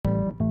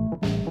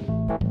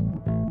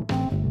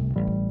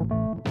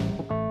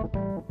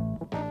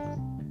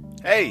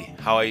Hey,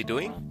 how are you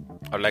doing?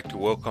 I'd like to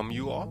welcome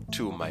you all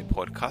to my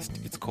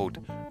podcast. It's called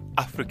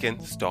African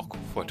Stock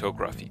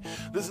Photography.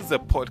 This is a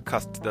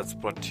podcast that's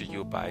brought to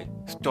you by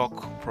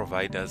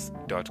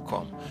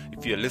stockproviders.com.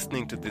 If you're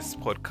listening to this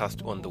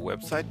podcast on the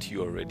website,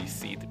 you already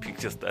see the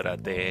pictures that are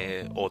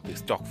there or the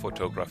stock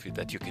photography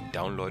that you can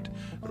download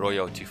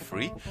royalty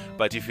free.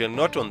 But if you're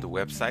not on the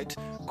website,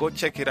 go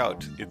check it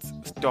out. It's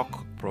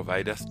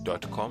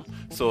stockproviders.com.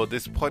 So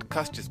this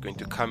podcast is going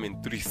to come in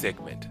 3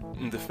 segments.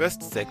 In the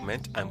first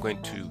segment, I'm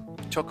going to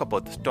talk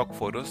about the stock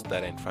photos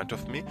that are in front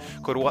of me,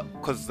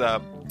 because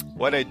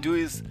what I do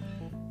is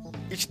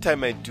each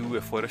time I do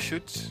a photo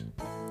shoot,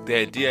 the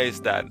idea is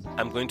that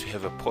I'm going to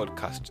have a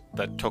podcast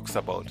that talks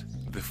about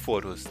the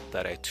photos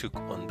that I took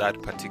on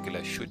that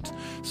particular shoot.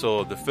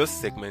 So the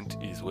first segment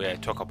is where I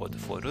talk about the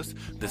photos.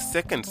 The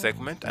second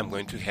segment, I'm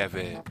going to have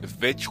a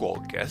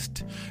virtual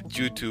guest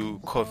due to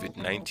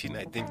COVID-19.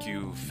 I think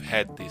you've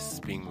heard this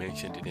being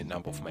mentioned in a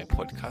number of my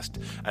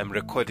podcasts. I'm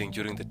recording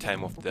during the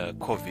time of the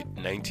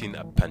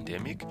COVID-19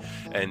 pandemic,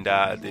 and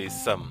there's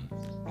some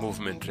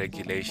movement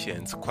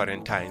regulations,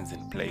 quarantines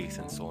in place,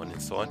 and so on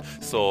and so on.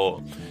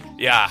 So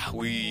yeah,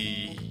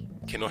 we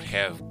cannot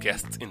have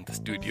guests in the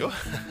studio.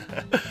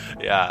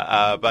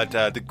 But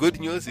the good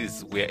news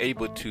is we're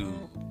able to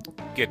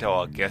get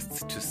our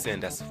guests to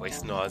send us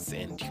voice notes,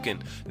 and you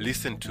can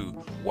listen to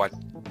what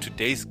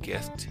today's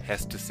guest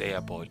has to say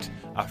about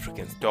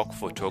African stock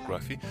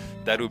photography.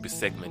 That will be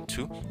segment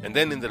 2. And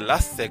then in the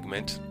last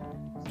segment,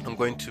 I'm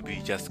going to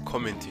be just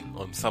commenting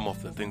on some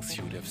of the things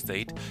she would have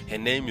said. Her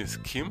name is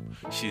Kim.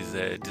 She's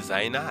a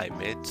designer I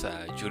met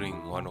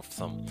during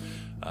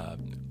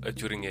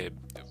during a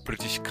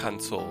British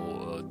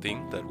Council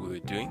thing that we were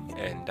doing,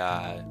 and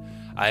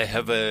I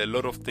have a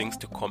lot of things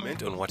to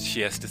comment on what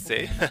she has to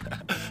say.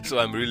 So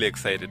I'm really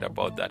excited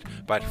about that.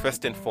 But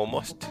first and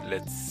foremost,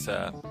 let's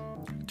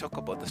talk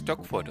about the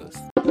stock photos.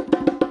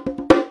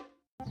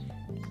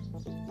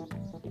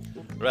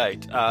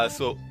 Right,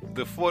 so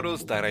the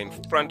photos that are in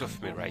front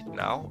of me right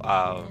now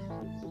are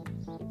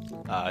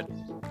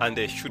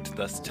under a shoot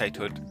that's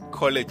titled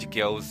College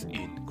Girls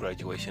in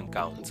Graduation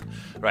Gowns.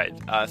 Right,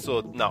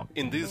 so now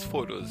in these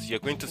photos, you're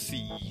going to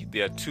see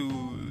there are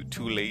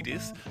two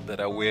ladies that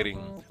are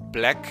wearing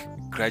black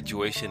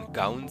graduation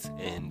gowns,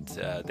 and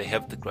they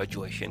have the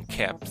graduation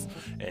caps,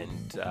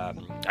 and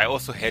I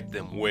also had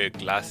them wear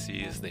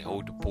glasses. They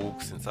hold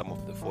books in some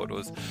of the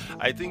photos.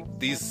 I think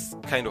these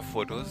kind of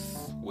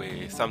photos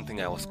were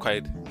something I was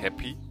quite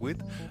happy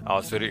with. I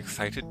was very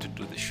excited to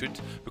do the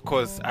shoot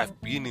because I've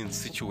been in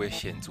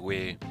situations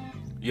where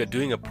you're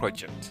doing a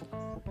project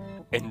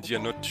and you're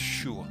not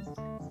sure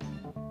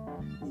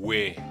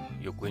where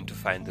you're going to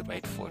find the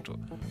right photo.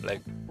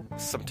 Like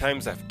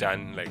sometimes I've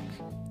done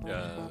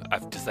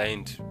I've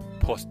designed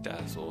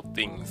posters or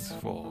things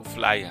for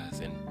flyers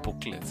and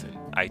booklets and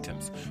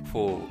items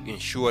for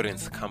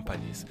insurance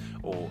companies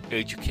or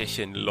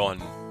education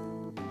loan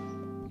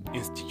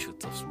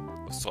institutes of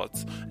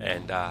sorts,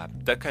 and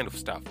that kind of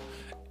stuff.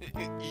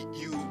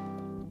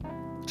 You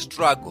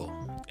struggle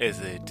as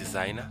a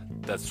designer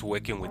that's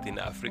working within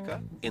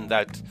Africa in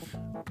that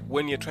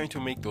when you're trying to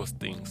make those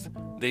things,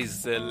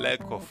 there's a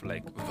lack of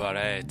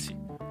variety.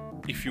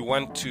 If you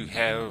want to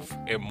have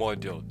a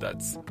model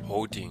that's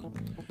holding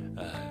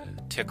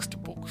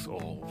textbooks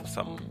or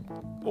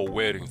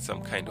wearing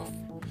some kind of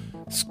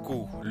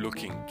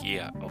school-looking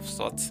gear of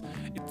sorts,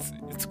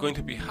 it's going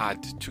to be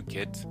hard to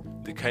get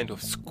the kind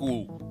of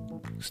school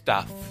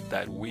stuff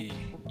that we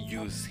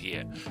use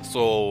here.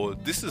 So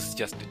this is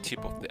just the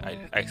tip of the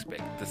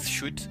iceberg, the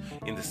shoot,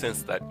 in the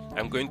sense that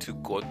I'm going to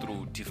go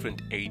through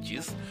different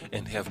ages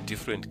and have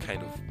different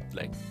kind of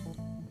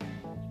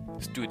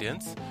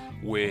students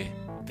wear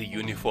the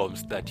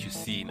uniforms that you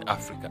see in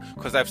Africa,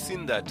 because I've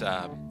seen that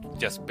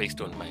just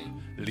based on my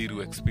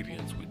little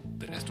experience with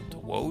the rest of the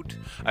world,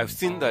 I've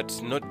seen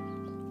that not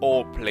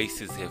all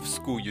places have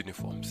school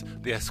uniforms.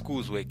 There are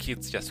schools where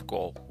kids just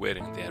go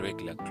wearing their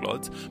regular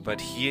clothes, but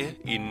here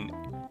in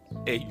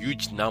a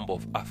huge number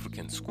of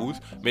African schools,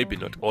 maybe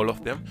not all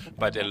of them,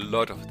 but a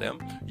lot of them,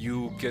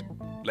 you get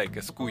like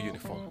a school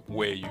uniform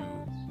where you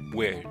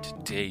wear it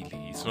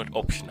daily. It's not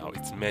optional,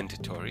 it's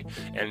mandatory.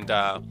 And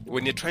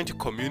when you're trying to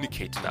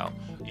communicate now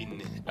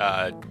in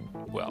I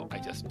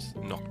just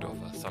knocked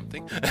over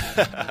something.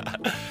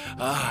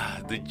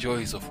 The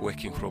joys of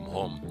working from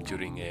home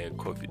during a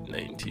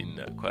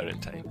COVID-19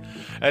 quarantine.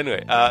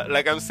 Anyway,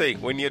 like I'm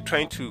saying, when you're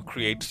trying to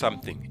create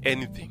something,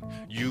 anything,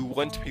 you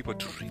want people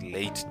to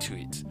relate to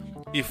it.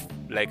 If,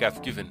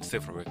 I've given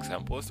several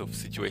examples of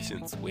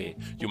situations where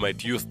you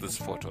might use these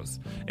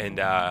photos, and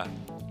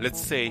let's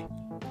say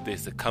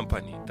there's a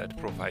company that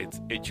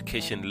provides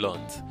education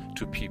loans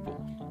to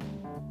people.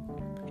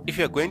 If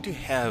you're going to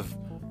have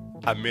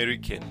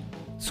American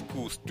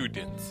school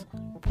students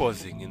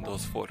posing in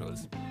those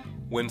photos,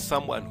 when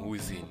someone who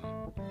is in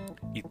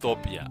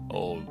Ethiopia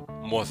or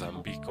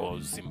Mozambique or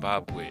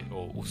Zimbabwe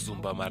or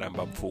Usumba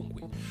Maramba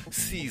Pfungwe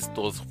sees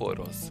those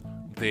photos,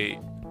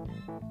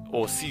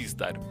 or sees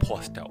that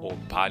poster or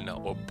banner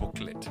or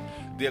booklet,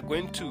 they're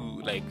going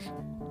to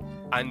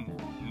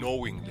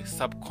unknowingly,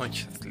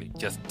 subconsciously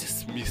just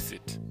dismiss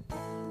it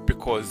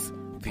because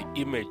the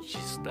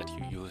images that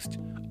you used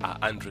are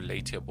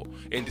unrelatable,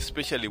 and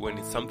especially when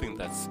it's something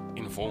that's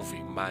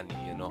involving money,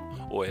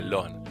 or a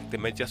loan. They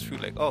might just feel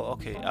like, oh,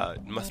 okay,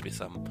 it must be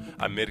some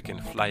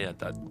American flyer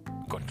that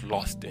got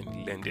lost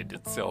and landed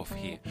itself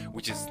here,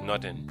 which is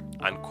not an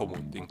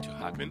uncommon thing to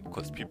happen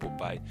because people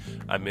buy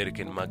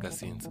American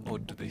magazines. Or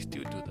do they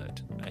still do that?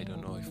 I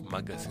don't know if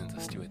magazines are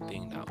still a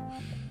thing now.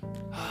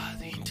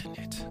 The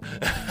internet.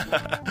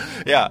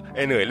 Yeah,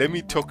 anyway, let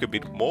me talk a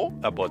bit more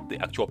about the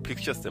actual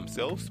pictures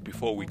themselves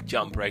before we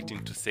jump right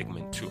into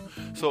segment 2.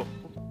 So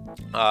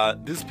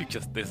these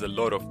pictures, there's a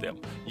lot of them.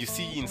 You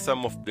see in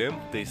some of them,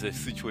 there's a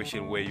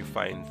situation where you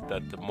find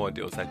that the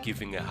models are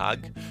giving a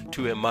hug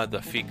to a mother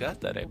figure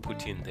that I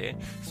put in there.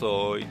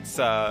 So it's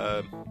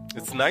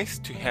nice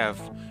to have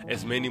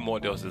as many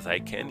models as I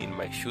can in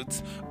my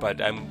shoots,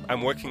 but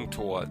I'm working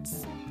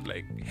towards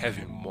like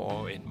having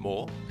more and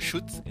more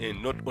shoots,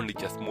 and not only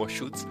just more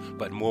shoots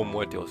but more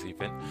models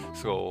even.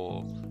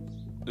 So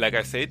like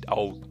I said,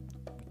 I'll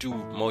do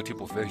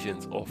multiple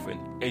versions of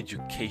an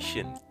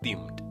education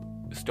themed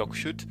stock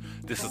shoot.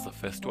 This is the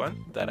first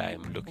one that I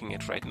am looking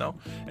at right now,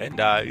 and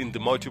in the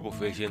multiple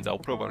versions I'll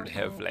probably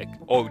have like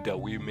older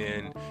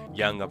women,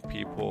 younger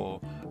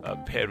people,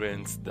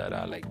 parents that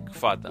are like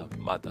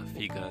mother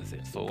figures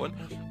and so on.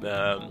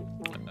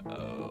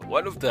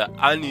 One of the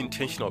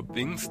unintentional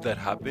things that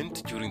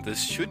happened during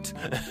this shoot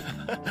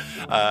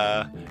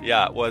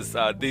was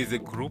there's a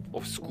group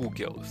of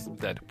schoolgirls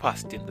that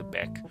passed in the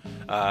back.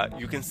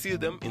 You can see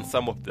them in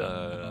some of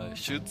the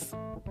shoots,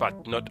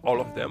 but not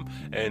all of them,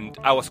 and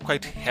I was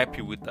quite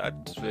happy with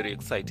that, very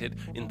excited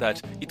in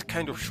that it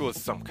kind of shows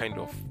some kind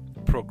of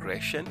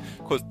progression,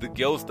 because the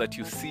girls that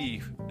you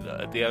see,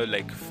 they are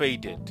like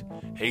faded,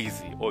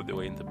 hazy all the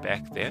way in the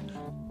back there.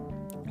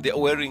 They're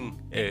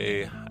wearing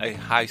a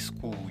high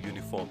school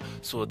uniform,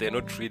 so they're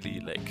not really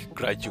like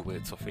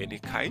graduates of any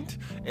kind.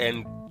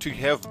 And to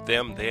have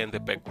them there in the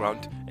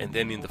background, and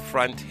then in the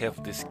front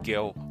have this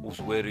girl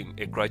who's wearing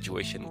a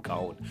graduation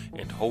gown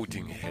and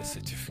holding her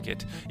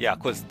certificate. Yeah,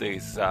 because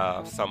there's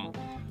some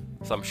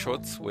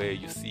shots where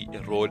you see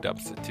a rolled up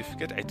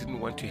certificate. I didn't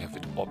want to have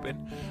it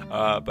open,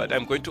 but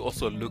I'm going to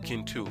also look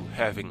into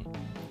having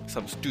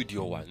some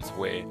studio ones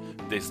where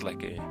there's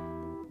like a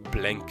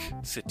blank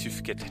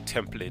certificate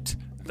template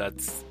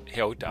that's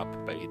held up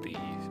by the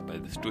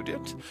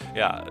student.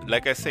 Yeah,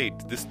 like I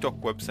said, this stock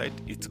website,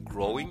 it's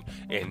growing,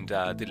 and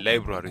the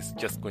library is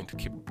just going to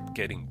keep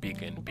getting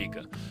bigger and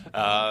bigger.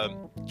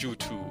 Due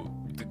to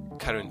the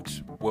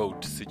current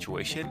world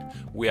situation,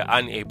 we are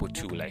unable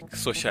to like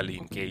socially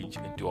engage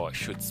and do our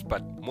shoots,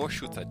 but more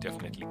shoots are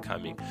definitely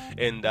coming,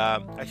 and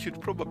I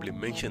should probably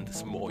mention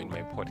this more in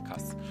my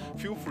podcast.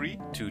 Feel free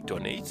to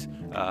donate.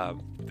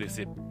 There's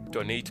a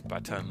donate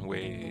button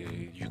where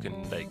you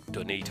can like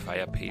donate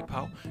via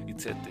PayPal.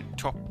 It's at the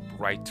top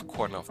right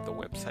corner of the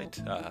website,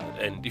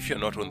 and if you're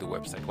not on the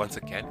website, once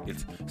again,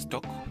 it's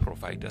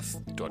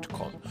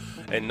stockproviders.com.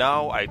 And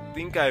now I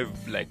think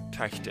I've like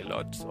touched a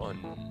lot on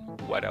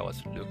what I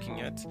was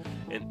looking at,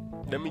 and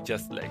let me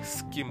just like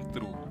skim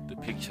through the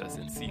pictures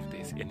and see if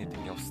there's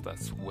anything else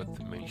that's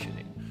worth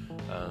mentioning.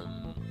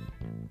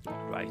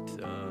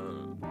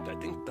 I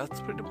think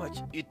that's pretty much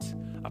it,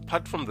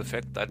 apart from the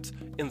fact that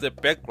in the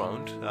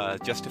background,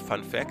 just a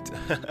fun fact,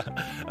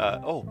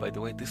 oh, by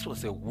the way, this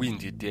was a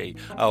windy day.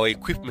 Our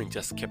equipment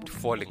just kept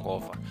falling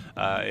over,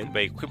 and by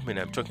equipment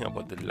I'm talking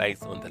about the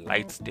lights on the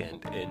light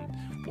stand, and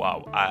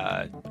wow,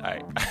 I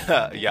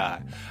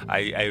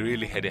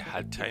really had a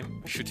hard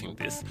time shooting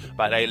this,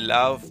 but I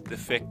love the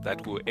fact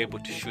that we were able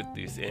to shoot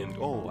this. And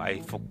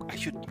I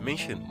should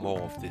mention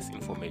more of this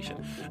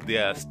information. They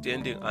are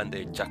standing under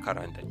a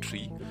jacaranda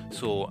tree,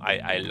 so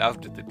I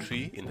loved the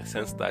tree in the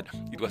sense that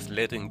it was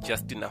letting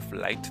just enough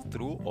light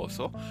through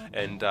also,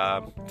 and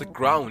the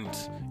ground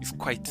is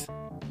quite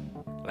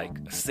like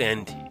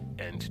sandy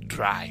and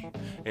dry,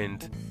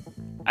 and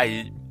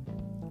I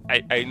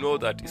know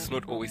that it's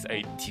not always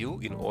ideal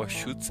in all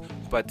shoots,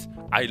 but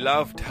I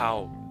loved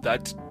how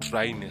that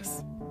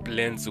dryness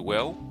blends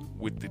well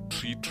with the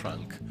tree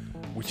trunk,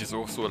 which is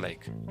also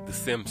like the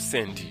same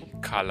sandy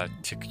color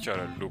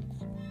textural look,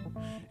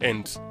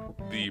 and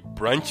the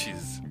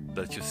branches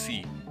that you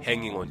see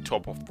hanging on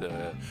top of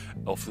the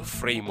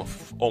frame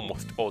of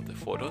almost all the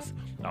photos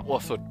are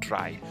also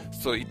dry,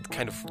 so it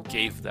kind of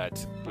gave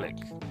that, like,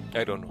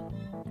 I don't know,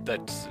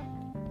 that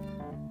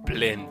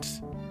blend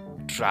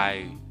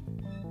dry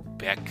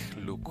back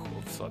look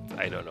of sorts.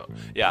 I don't know.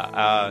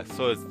 Yeah,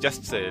 so it's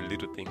just a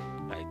little thing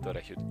I thought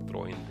I should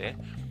throw in there.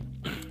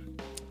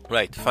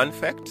 Right, fun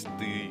fact,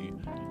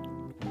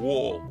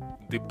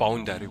 the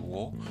boundary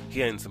wall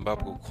here in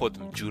Zimbabwe, we call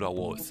them Jura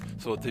walls.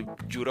 So the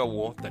Jura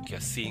wall that you're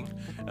seeing,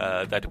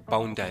 that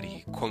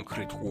boundary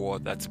concrete wall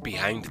that's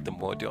behind the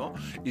model,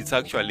 it's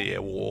actually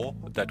a wall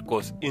that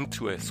goes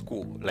into a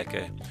school,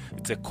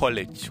 it's a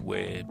college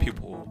where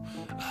people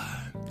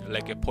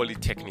like a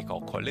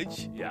polytechnical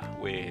college,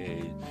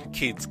 where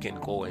kids can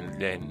go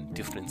and learn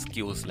different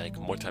skills like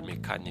motor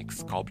mechanics,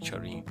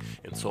 sculpturing,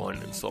 and so on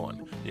and so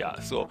on.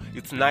 So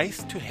it's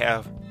nice to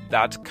have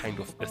that kind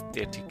of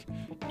aesthetic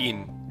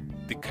in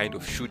the kind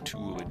of shoot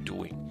we were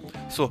doing.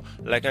 So,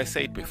 like I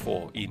said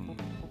before in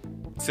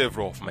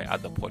several of my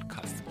other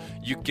podcasts,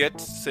 you get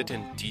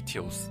certain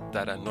details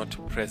that are not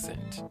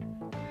present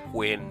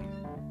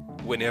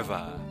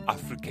whenever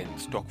African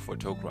stock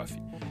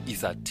photography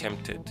is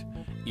attempted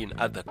in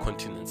other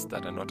continents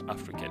that are not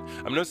African.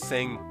 I'm not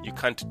saying you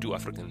can't do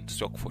African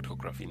stock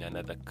photography in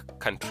another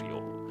country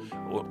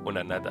or on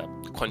another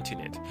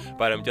continent,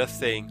 but I'm just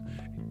saying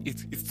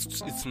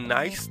it's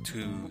nice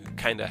to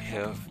kind of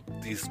have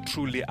these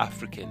truly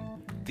African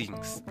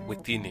things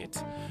within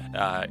it,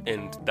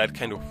 and that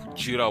kind of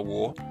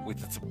Girawo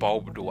with its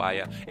barbed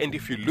wire. And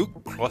if you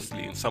look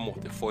closely in some of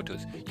the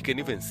photos, you can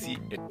even see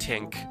a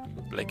tank,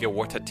 like a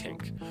water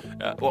tank.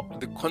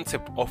 The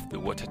concept of the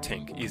water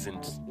tank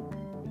isn't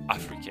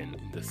African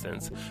in the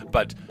sense,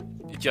 but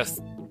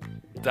just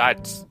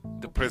that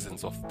the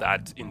presence of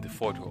that in the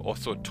photo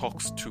also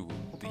talks to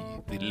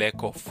the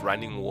lack of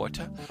running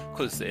water,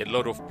 because a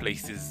lot of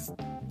places,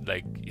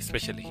 like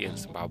especially here in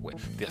Zimbabwe,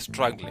 they're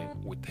struggling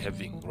with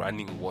having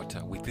running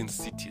water within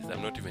cities.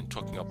 I'm not even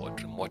talking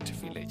about remote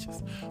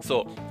villages.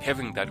 So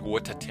having that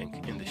water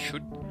tank in the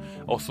shoot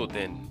also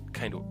then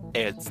kind of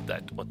adds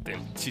that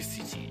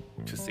authenticity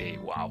to say,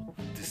 wow,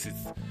 this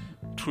is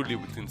truly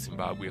within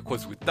Zimbabwe,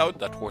 because without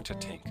that water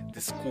tank,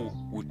 the school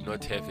would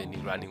not have any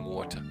running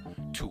water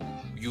to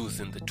use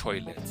in the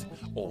toilets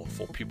or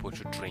for people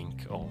to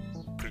drink or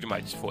pretty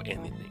much for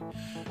anything.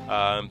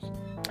 I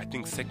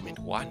think segment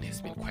 1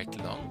 has been quite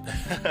long.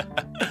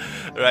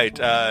 Right,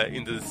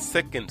 in the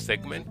second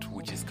segment,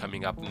 which is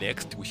coming up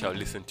next, we shall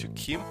listen to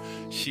Kim.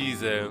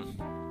 She's a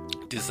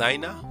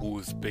designer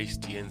who's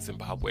based here in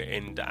Zimbabwe,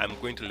 and I'm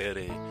going to let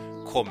her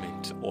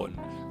comment on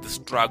the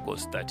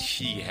struggles that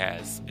she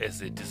has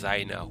as a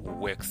designer who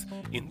works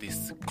in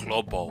this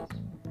global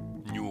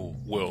new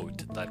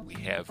world that we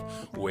have,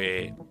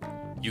 where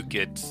you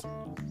get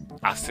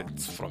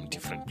assets from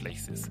different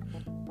places.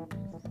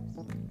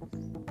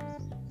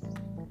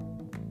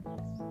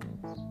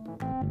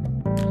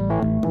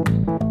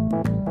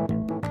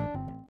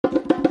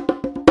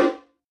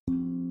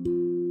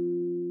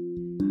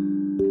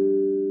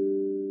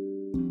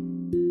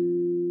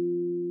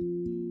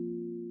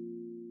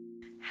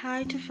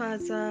 Hi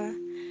Tafaza.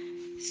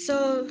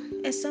 So,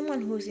 as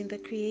someone who's in the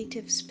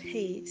creative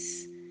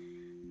space,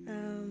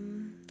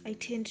 I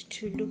tend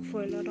to look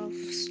for a lot of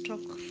stock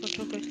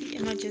photography,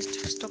 and not just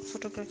stock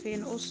photography,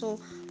 and also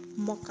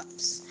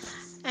mock-ups.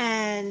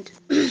 And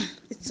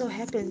it so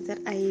happens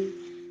that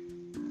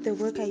the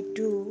work I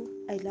do,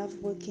 I love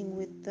working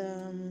with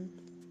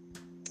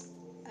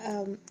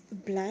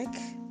black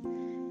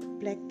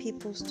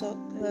people stock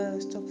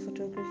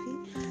photography,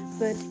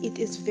 but it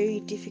is very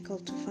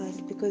difficult to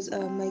find because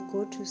my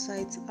go-to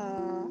sites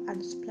are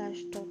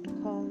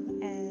unsplash.com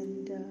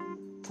and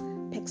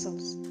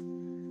Pexels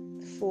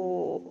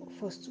for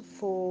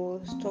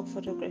stock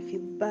photography,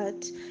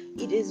 but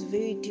it is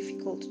very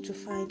difficult to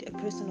find a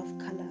person of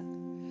color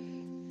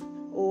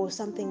or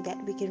something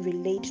that we can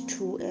relate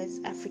to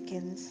as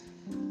Africans.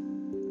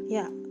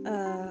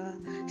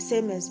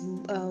 Same as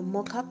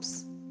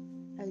mock-ups.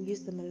 I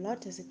use them a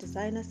lot as a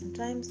designer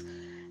sometimes,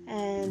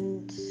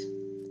 and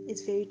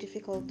it's very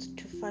difficult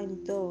to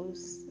find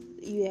those.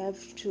 You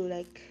have to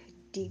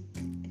dig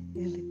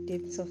in the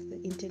depths of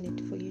the internet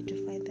for you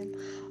to find them,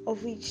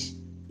 of which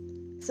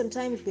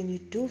sometimes when you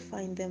do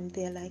find them,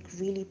 they're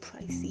really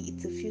pricey.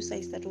 It's a few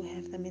sites that will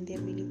have them, and they're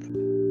really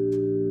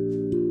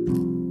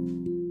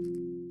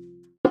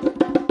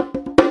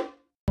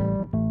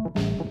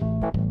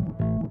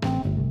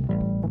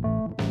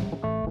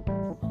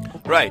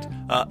Right.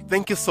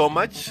 Thank you so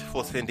much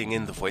for sending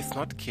in the voice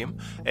note, Kim.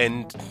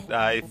 And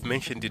I've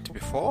mentioned it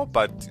before,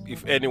 but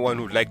if anyone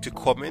would like to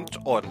comment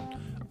on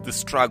the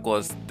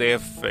struggles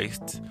they've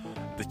faced,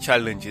 the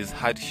challenges,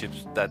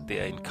 hardships that they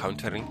are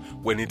encountering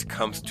when it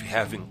comes to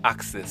having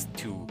access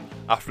to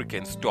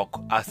African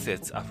stock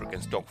assets,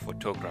 African stock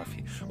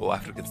photography, or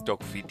African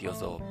stock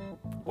videos, or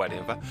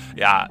whatever,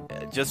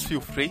 just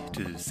feel free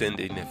to send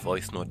in a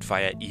voice note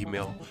via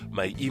email.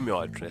 My email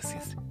address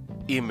is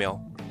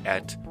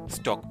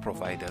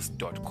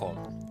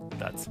email@stockproviders.com.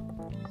 That's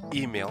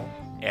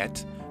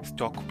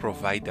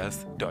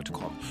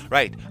email@stockproviders.com.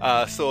 Right,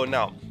 so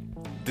now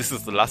this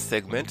is the last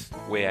segment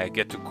where I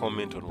get to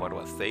comment on what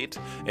was said,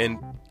 and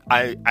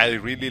I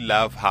really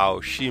love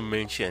how she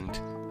mentioned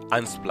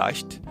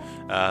Unsplash.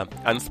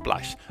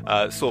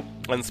 So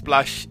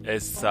Unsplash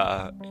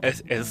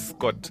has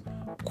got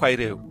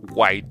quite a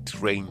wide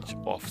range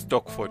of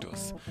stock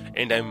photos,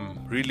 and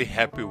I'm really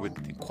happy with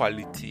the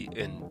quality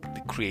and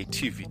the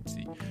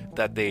creativity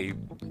that they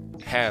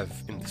have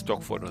in the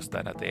stock photos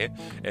that are there,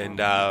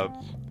 and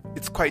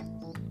it's quite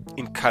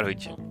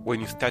encouraging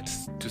when you start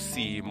to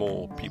see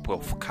more people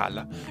of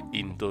color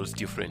in those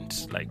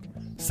different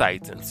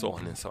sites and so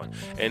on and so on.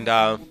 And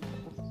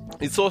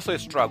it's also a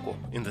struggle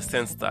in the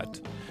sense that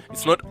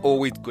it's not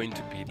always going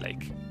to be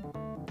like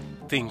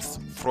things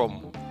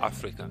from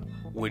Africa.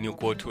 When you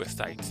go to a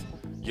site,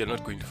 you're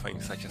not going to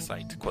find such a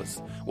site because,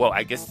 well,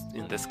 I guess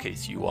in this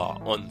case you are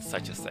on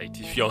such a site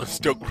if you're on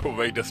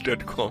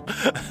stockproviders.com.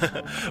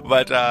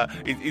 But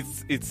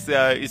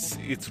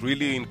it's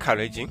really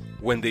encouraging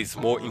when there's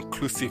more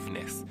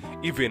inclusiveness,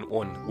 even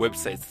on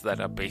websites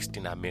that are based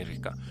in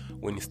America.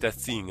 When you start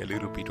seeing a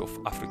little bit of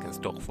African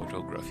stock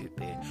photography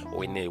there,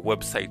 or in a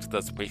website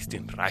that's based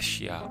in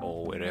Russia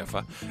or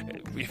wherever,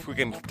 if we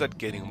can start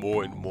getting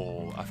more and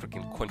more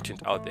African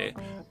content out there,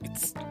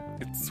 it's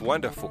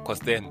wonderful, because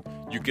then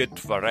you get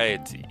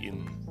variety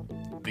in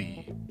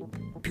the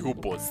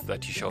billboards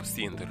that you shall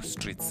see in the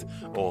streets,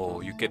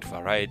 or you get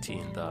variety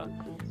in the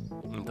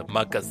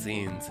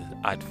magazines,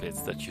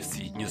 adverts that you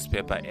see,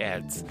 newspaper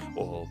ads,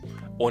 or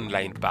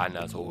online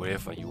banners, or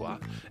wherever you are.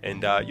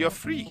 And you're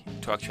free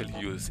to actually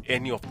use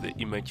any of the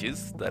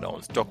images that are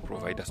on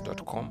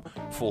stockproviders.com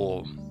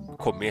for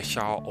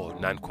commercial or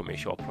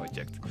non-commercial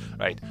projects,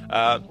 right?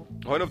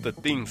 One of the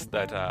things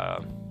that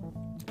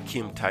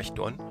Kim touched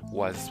on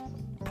was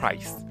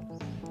price.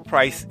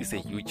 Price is a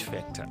huge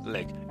factor.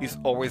 Like, it's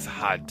always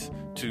hard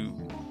to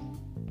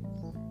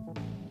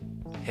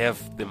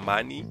have the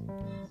money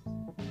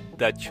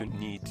that you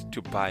need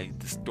to buy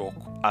the stock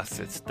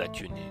assets that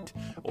you need,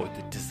 or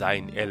the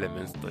design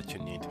elements that you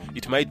need.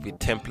 It might be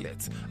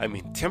templates. I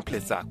mean,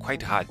 templates are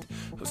quite hard.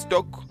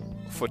 Stock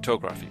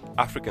photography,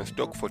 African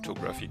stock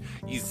photography,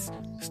 is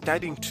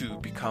starting to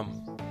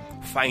become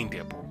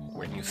findable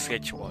when you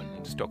search on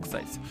stock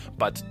sites.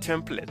 But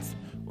templates,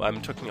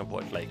 I'm talking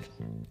about like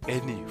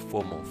any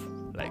form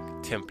of like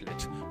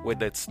template,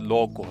 whether it's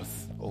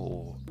logos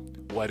or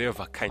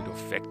whatever kind of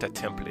vector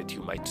template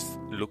you might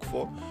look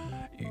for,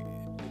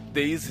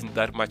 there isn't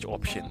that much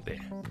option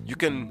there. You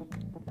can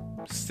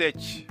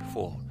search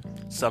for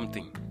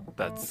something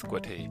that's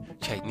got a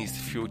Chinese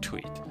feel to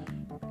it,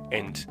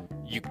 and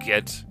you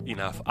get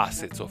enough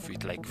assets of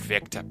it, like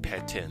vector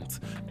patterns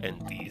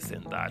and this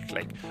and that.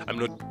 Like, I'm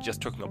not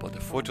just talking about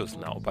the photos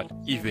now, but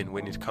even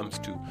when it comes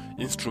to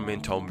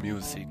instrumental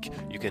music,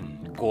 you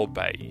can go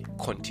by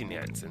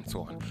continents and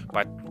so on.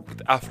 But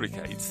with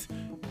Africa, it's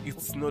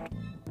not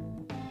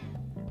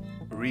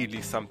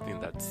really something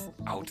that's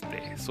out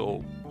there.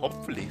 So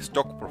hopefully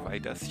stock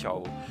providers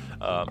shall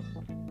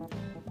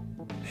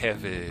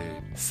have a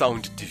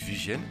sound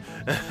division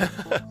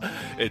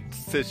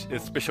a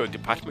special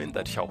department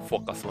that shall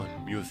focus on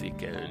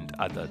music and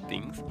other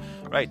things,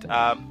 right?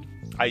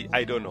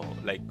 I don't know,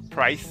 like,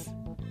 price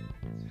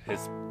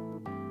has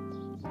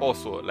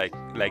also,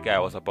 like I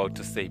was about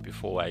to say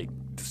before I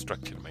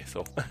distracted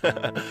myself,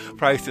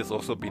 price has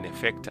also been a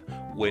factor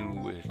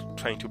when we're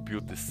trying to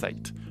build this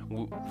site.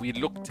 We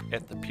looked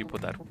at the people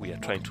that we are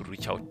trying to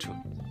reach out to.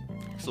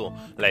 So,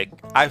 like,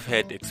 I've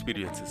had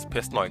experiences,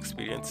 personal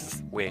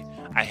experiences, where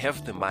I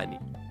have the money,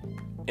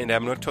 and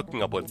I'm not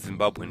talking about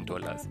Zimbabwean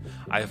dollars.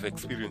 I have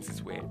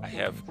experiences where I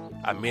have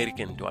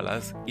American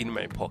dollars in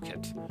my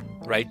pocket,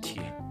 right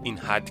here, in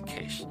hard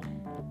cash,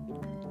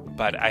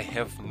 but I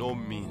have no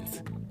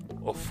means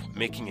of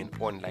making an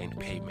online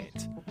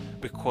payment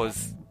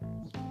because,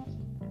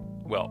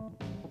 well,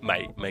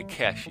 my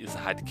cash is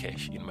hard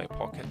cash in my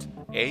pocket,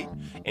 A,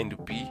 and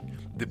B,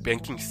 the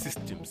banking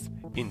systems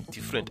in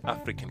different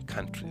African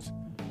countries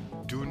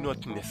do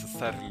not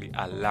necessarily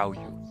allow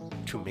you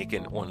to make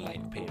an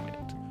online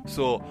payment.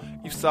 So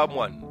if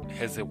someone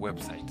has a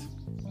website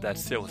that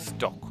sells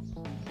stock,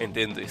 and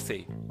then they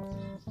say,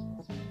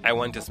 I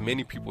want as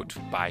many people to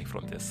buy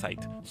from their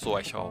site, so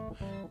I shall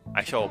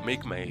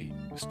make my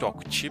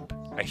stock cheap.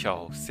 I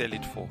shall sell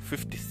it for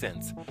 50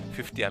 cents,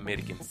 50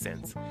 American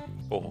cents,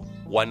 or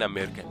 $1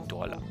 American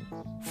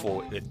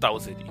for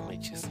 1,000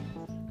 images.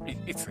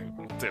 It's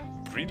a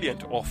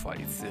brilliant offer.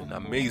 It's an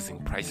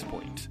amazing price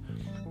point.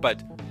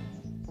 But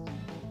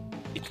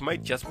it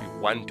might just be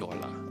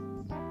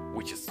 $1,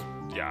 which is,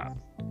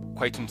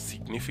 quite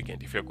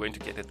insignificant if you're going to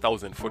get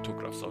 1,000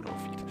 photographs out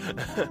of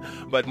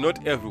it. But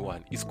not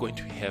everyone is going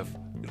to have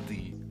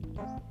the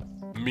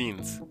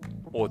means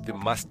or the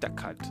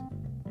MasterCard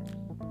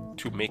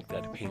to make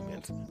that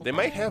payment. They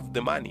might have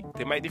the money.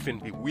 They might even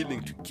be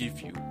willing to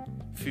give you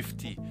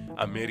 50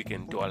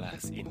 American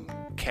dollars in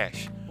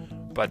cash.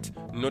 But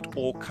not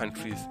all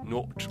countries,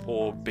 not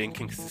all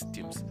banking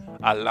systems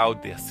allow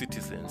their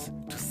citizens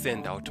to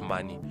send out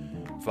money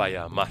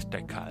via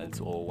MasterCards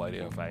or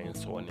whatever, and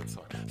so on and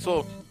so on.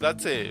 So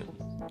that's a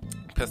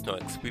personal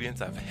experience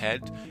I've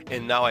had,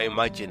 and now I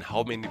imagine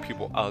how many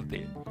people out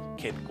there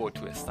can go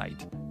to a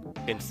site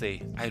and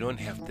say, I don't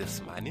have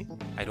this money,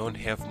 I don't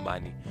have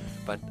money,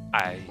 but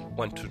I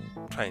want to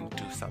try and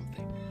do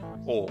something.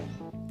 Or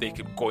they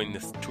could go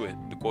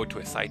to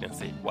a site and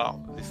say,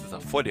 wow, this is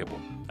affordable,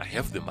 I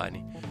have the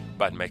money,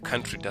 but my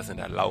country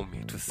doesn't allow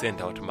me to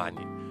send out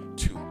money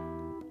to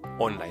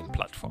online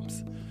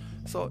platforms.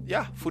 So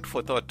food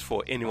for thought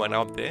for anyone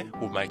out there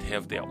who might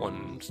have their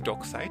own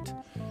stock site.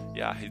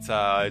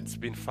 It's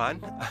been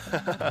fun.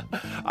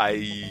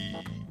 I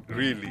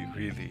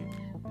really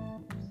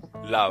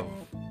love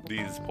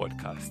these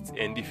podcasts.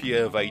 And if you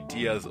have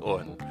ideas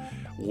on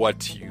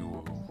what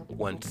you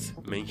want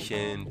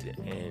mentioned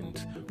and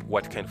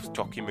what kind of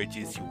stock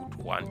images you would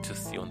want to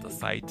see on the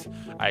site,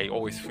 I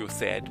always feel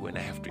sad when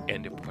I have to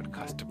end a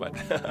podcast, but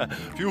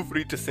feel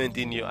free to send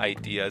in your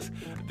ideas.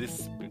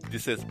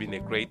 This has been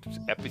a great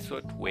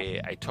episode where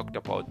I talked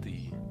about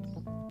the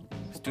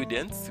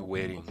students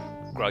wearing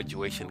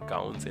graduation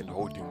gowns and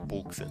holding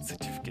books and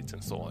certificates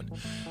and so on.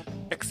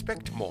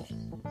 Expect more.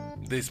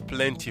 There's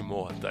plenty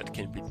more that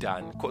can be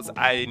done, because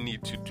I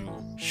need to do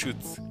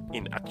shoots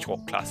in actual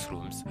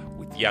classrooms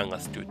with younger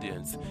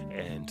students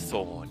and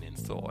so on and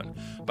so on.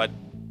 But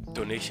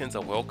donations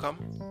are welcome.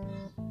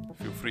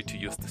 Feel free to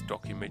use the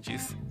stock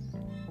images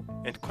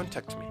and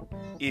contact me.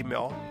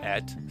 Email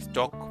at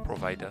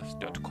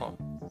stockproviders.com.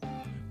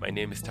 My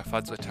name is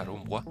Tafadzwa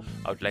Tarumbwa.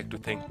 I would like to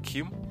thank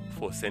Kim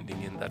for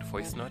sending in that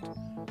voice note.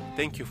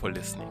 Thank you for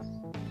listening.